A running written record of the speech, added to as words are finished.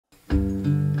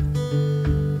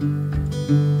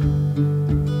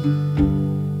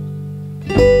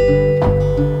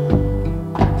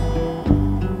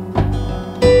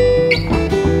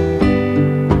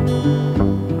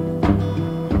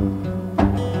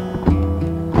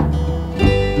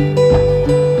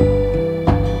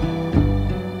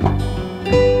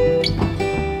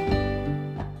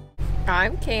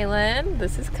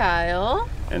Kyle.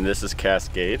 And this is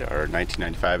Cascade, our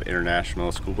 1995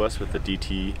 International school bus with the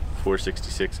DT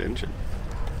 466 engine.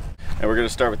 And we're going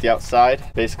to start with the outside.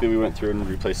 Basically, we went through and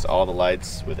replaced all the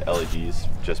lights with LEDs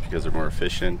just because they're more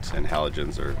efficient, and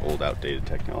halogens are old, outdated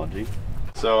technology.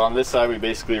 So on this side, we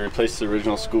basically replaced the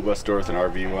original school bus door with an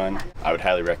RV one. I would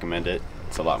highly recommend it.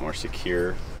 It's a lot more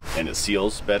secure and it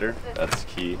seals better. That's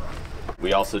key.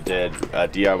 We also did a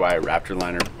DIY Raptor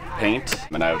liner paint,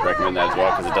 and I would recommend that as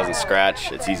well because it doesn't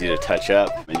scratch, it's easy to touch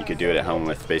up, and you could do it at home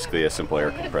with basically a simple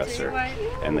air compressor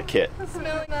and the kit.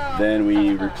 Then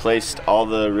we replaced all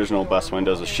the original bus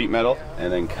windows with sheet metal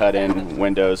and then cut in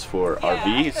windows for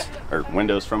RVs, or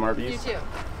windows from RVs,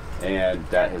 and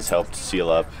that has helped seal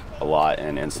up a lot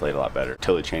and insulate a lot better.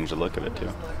 Totally changed the look of it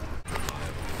too.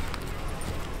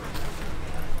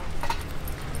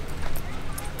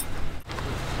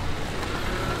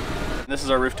 This is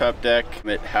our rooftop deck.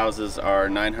 It houses our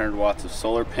 900 watts of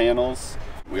solar panels.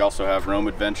 We also have Roam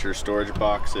Adventure storage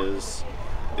boxes,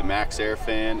 the Max Air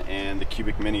fan, and the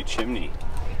Cubic Mini chimney.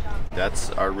 That's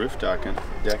our roof deck.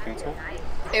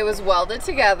 It was welded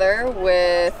together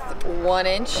with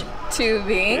 1-inch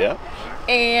tubing. Yep.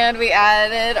 And we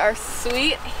added our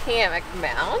sweet hammock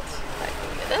mount, if I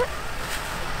can get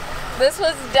it. This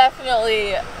was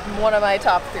definitely one of my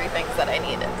top 3 things that I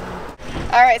needed.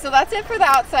 All right, so that's it for the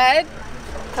outside.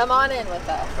 Come on in with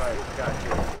us.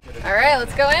 All right,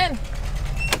 let's go in.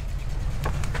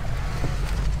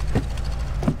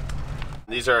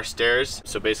 These are our stairs.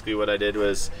 So basically what I did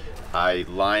was I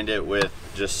lined it with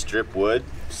just strip wood.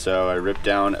 So I ripped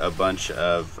down a bunch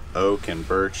of oak and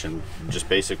birch and just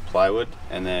basic plywood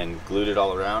and then glued it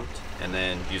all around, and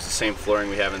then used the same flooring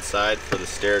we have inside for the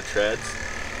stair treads.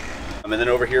 And then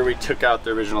over here we took out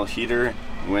the original heater,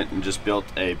 went and just built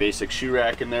a basic shoe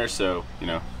rack in there, so you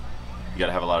know, you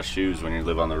gotta have a lot of shoes when you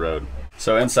live on the road.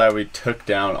 So inside we took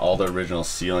down all the original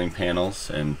ceiling panels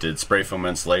and did spray foam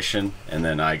insulation, and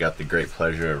then I got the great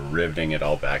pleasure of riveting it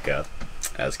all back up.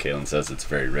 As Kalen says, it's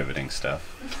very riveting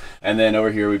stuff. And then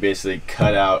over here we basically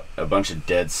cut out a bunch of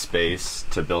dead space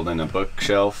to build in a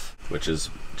bookshelf, which is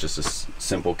just a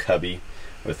simple cubby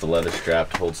with the leather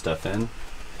strap to hold stuff in.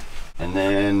 And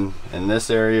then in this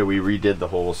area we redid the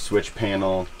whole switch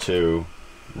panel to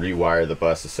rewire the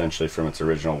bus essentially from its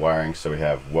original wiring, so we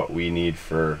have what we need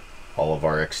for all of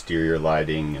our exterior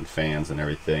lighting and fans and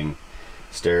everything,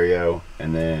 stereo,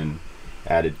 and then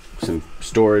added some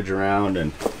storage around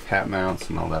and hat mounts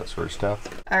and all that sort of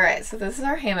stuff. All right, so this is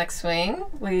our hammock swing.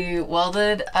 We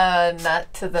welded a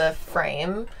nut to the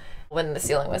frame when the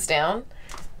ceiling was down.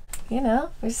 You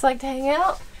know, we just like to hang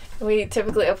out. We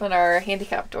typically open our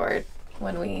handicap door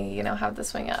when we, you know, have the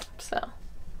swing up, so.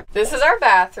 This is our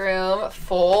bathroom,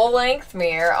 full-length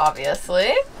mirror,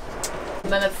 obviously.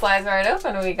 And then it slides right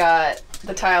open. We got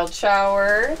the tiled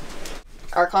shower.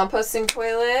 Our composting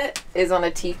toilet is on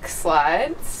a teak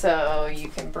slide, so you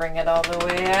can bring it all the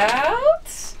way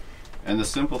out. And the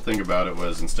simple thing about it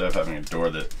was, instead of having a door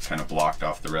that kind of blocked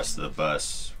off the rest of the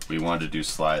bus, we wanted to do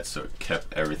slides so it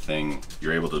kept everything,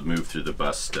 you're able to move through the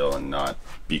bus still and not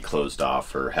be closed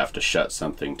off or have to shut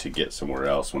something to get somewhere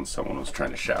else when someone was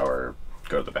trying to shower or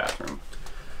go to the bathroom.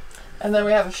 And then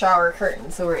we have a shower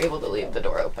curtain, so we're able to leave the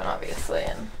door open, obviously.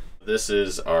 And this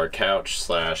is our couch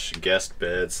slash guest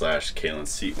bed slash Kalen's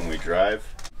seat when we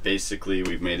drive. Basically,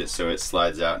 we've made it so it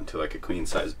slides out into like a queen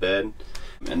size bed.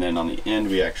 And then on the end,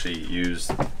 we actually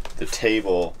use the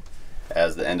table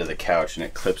as the end of the couch, and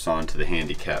it clips onto the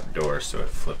handicap door, so it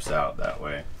flips out that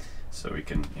way. So we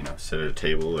can, you know, sit at a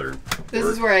table or this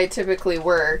is where I typically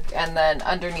work, and then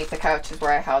underneath the couch is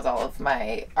where I house all of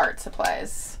my art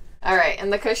supplies. All right,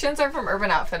 and the cushions are from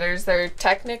Urban Outfitters. They're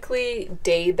technically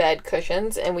day bed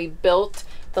cushions, and we built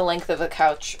the length of the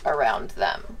couch around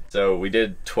them. So we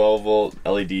did 12-volt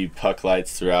LED puck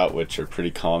lights throughout, which are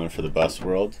pretty common for the bus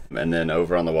world. And then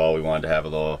over on the wall, we wanted to have a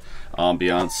little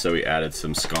ambiance, so we added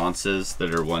some sconces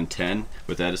that are 110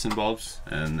 with Edison bulbs,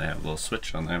 and they have a little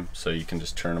switch on them, so you can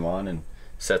just turn them on and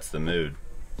sets the mood.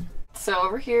 So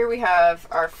over here we have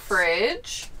our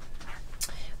fridge.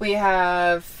 We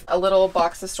have a little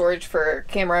box of storage for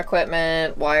camera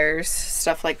equipment, wires,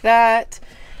 stuff like that,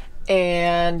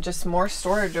 and just more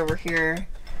storage over here.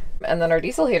 And then our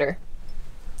diesel heater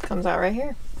comes out right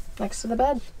here next to the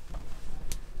bed.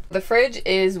 The fridge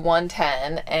is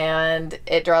 110 and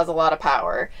it draws a lot of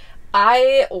power.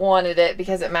 I wanted it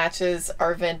because it matches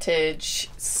our vintage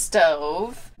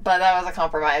stove, but that was a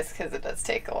compromise because it does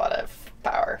take a lot of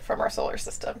power from our solar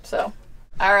system. So,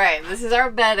 all right, this is our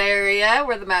bed area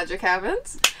where the magic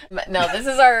happens. No, this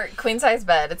is our queen size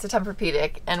bed. It's a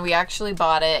Tempur-Pedic, and we actually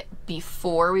bought it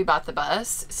before we bought the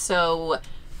bus. So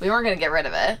we weren't going to get rid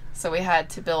of it, so we had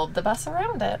to build the bus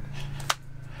around it.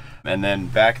 And then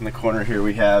back in the corner here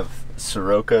we have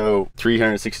Sirocco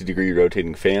 360-degree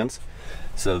rotating fans.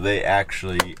 So they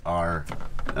actually are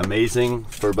amazing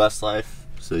for bus life.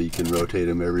 So you can rotate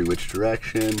them every which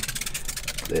direction.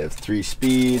 They have 3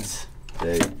 speeds.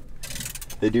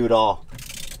 They do it all,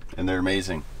 and they're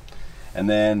amazing. And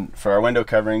then for our window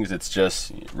coverings, it's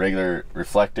just regular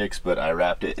Reflectix, but I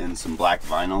wrapped it in some black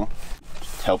vinyl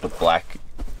to help with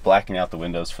blacking out the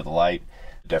windows for the light.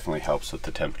 It definitely helps with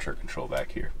the temperature control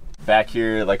back here. Back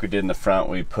here, like we did in the front,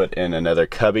 we put in another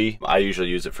cubby. I usually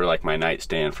use it for like my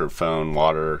nightstand for phone,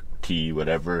 water, tea,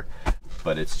 whatever.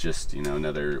 But it's just, you know,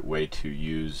 another way to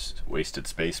use wasted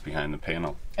space behind the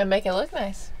panel. And make it look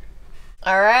nice.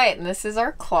 All right, and this is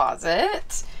our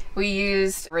closet. We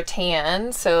used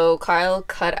rattan, so Kyle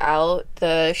cut out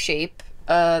the shape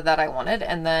that I wanted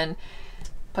and then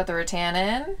put the rattan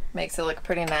in. Makes it look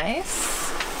pretty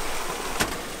nice.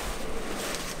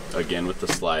 Again with the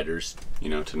sliders, you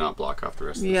know, to not block off the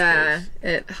rest of the space. Yeah,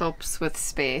 it helps with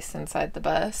space inside the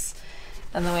bus.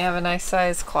 And then we have a nice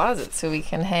size closet so we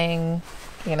can hang,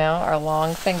 you know, our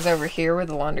long things over here where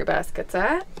the laundry basket's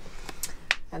at.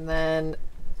 And then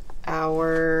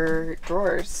our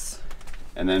drawers.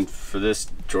 And then for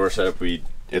this drawer setup,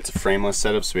 it's a frameless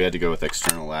setup, so we had to go with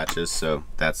external latches. So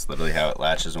that's literally how it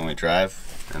latches when we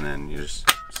drive. And then you just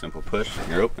simple push,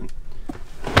 you're open.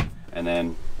 And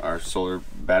then our solar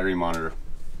battery monitor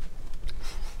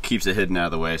keeps it hidden out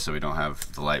of the way so we don't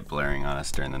have the light blaring on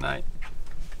us during the night.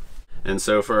 And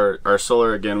so for our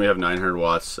solar, again, we have 900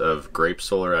 watts of grape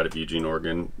solar out of Eugene,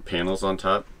 Oregon panels on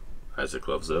top. Isaac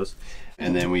loves those.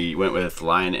 And then we went with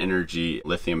Lion Energy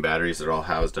lithium batteries that are all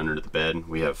housed under the bed.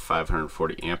 We have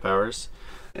 540 amp hours.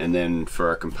 And then for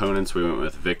our components, we went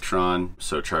with Victron,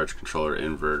 so charge controller,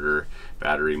 inverter,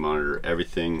 battery monitor,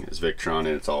 everything is Victron, and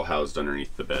it's all housed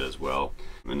underneath the bed as well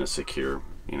in a secure,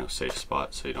 you know, safe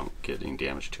spot so you don't get any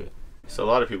damage to it. So a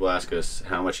lot of people ask us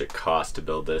how much it cost to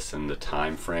build this and the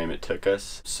time frame it took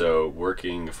us. So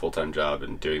working a full-time job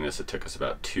and doing this, it took us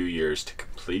about 2 years to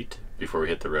complete before we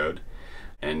hit the road.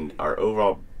 And our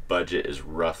overall budget is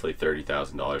roughly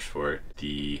 $30,000 for it.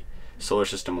 The solar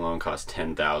system alone cost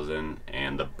 $10,000,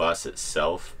 and the bus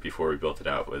itself, before we built it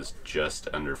out, was just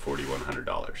under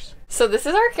 $4,100. So this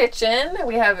is our kitchen.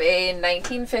 We have a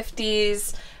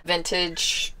 1950s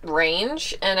vintage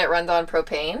range, and it runs on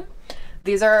propane.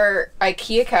 These are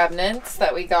IKEA cabinets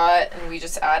that we got, and we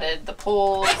just added the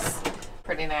pulls.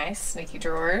 Pretty nice, sneaky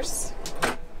drawers.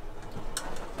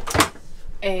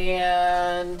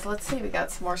 And let's see, we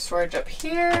got some more storage up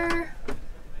here.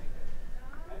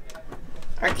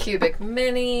 Our Cubic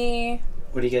Mini.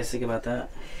 What do you guys think about that?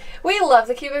 We love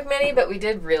the Cubic Mini, but we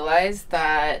did realize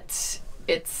that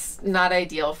it's not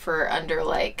ideal for under,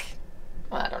 like,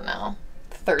 I don't know,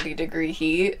 30-degree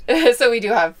heat. So we do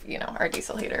have, you know, our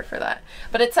diesel heater for that.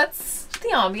 But it sets the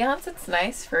ambiance. It's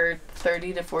nice for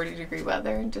 30 to 40-degree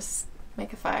weather and just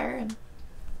make a fire and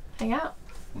hang out.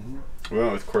 Mm-hmm. We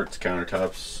went with quartz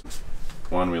countertops.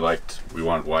 One we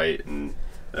want white, and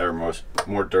they're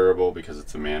more durable because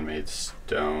it's a man-made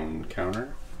stone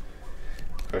counter,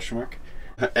 question mark.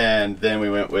 And then we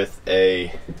went with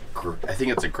I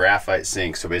think it's a graphite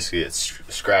sink, so basically it's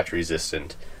scratch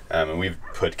resistant. And we've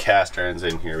put cast irons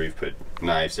in here, we've put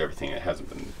knives, everything.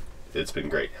 It's been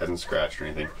great, hasn't scratched or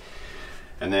anything.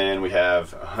 And then we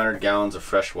have 100 gallons of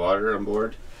fresh water on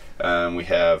board. We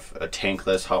have a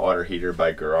tankless hot water heater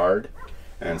by Gerard,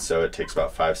 and so it takes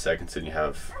about 5 seconds and you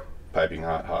have piping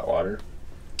hot water.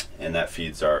 And that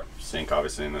feeds our sink,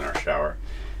 obviously, and then our shower.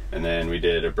 And then we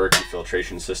did a Berkey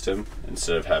filtration system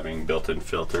instead of having built-in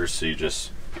filters, so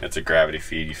it's a gravity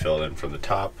feed, you fill it in from the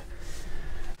top.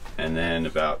 And then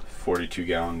about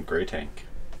 42-gallon gray tank,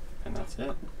 and that's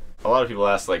it. A lot of people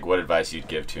ask, like, what advice you'd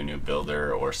give to a new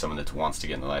builder or someone that wants to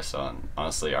get in the lifestyle. And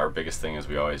honestly, our biggest thing is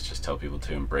we always just tell people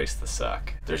to embrace the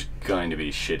suck. There's going to be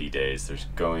shitty days. There's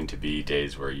going to be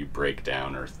days where you break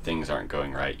down or things aren't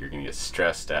going right. You're going to get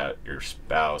stressed out, your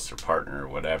spouse or partner or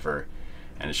whatever,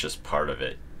 and it's just part of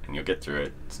it. And you'll get through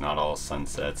it. It's not all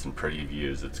sunsets and pretty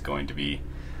views. It's going to be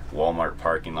Walmart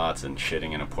parking lots and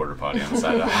shitting in a porta potty on the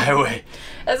side of the highway.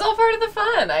 It's all part of the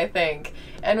fun, I think.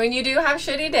 And when you do have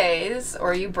shitty days,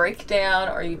 or you break down,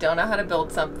 or you don't know how to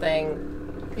build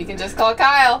something, you can just call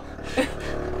Kyle.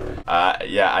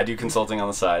 Yeah, I do consulting on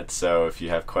the side, so if you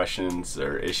have questions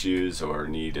or issues or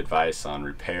need advice on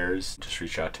repairs, just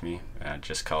reach out to me.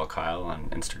 Just call Kyle on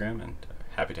Instagram, and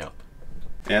happy to help.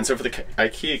 And so for the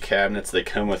IKEA cabinets, they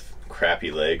come with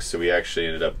crappy legs, so we actually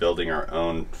ended up building our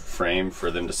own frame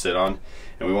for them to sit on,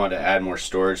 and we wanted to add more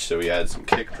storage, so we added some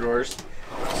kick drawers.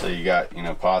 So you got, you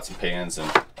know, pots and pans and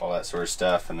all that sort of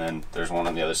stuff. And then there's one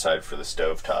on the other side for the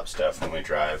stovetop stuff when we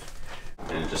drive.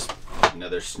 And just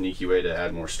another sneaky way to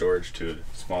add more storage to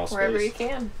a small space. Wherever you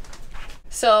can.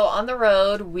 So on the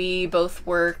road, we both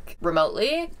work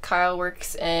remotely. Kyle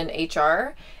works in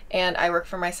HR, and I work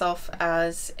for myself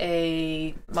as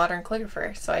a modern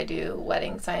calligrapher. So I do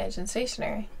wedding signage and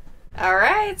stationery. All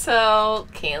right, so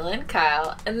Kalen and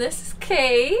Kyle, and this is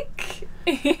Cake.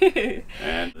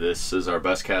 And this is our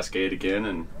bus cascade again,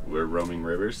 and we're roaming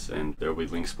rivers, and there will be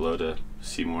links below to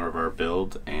see more of our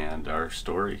build and our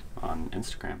story on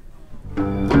Instagram.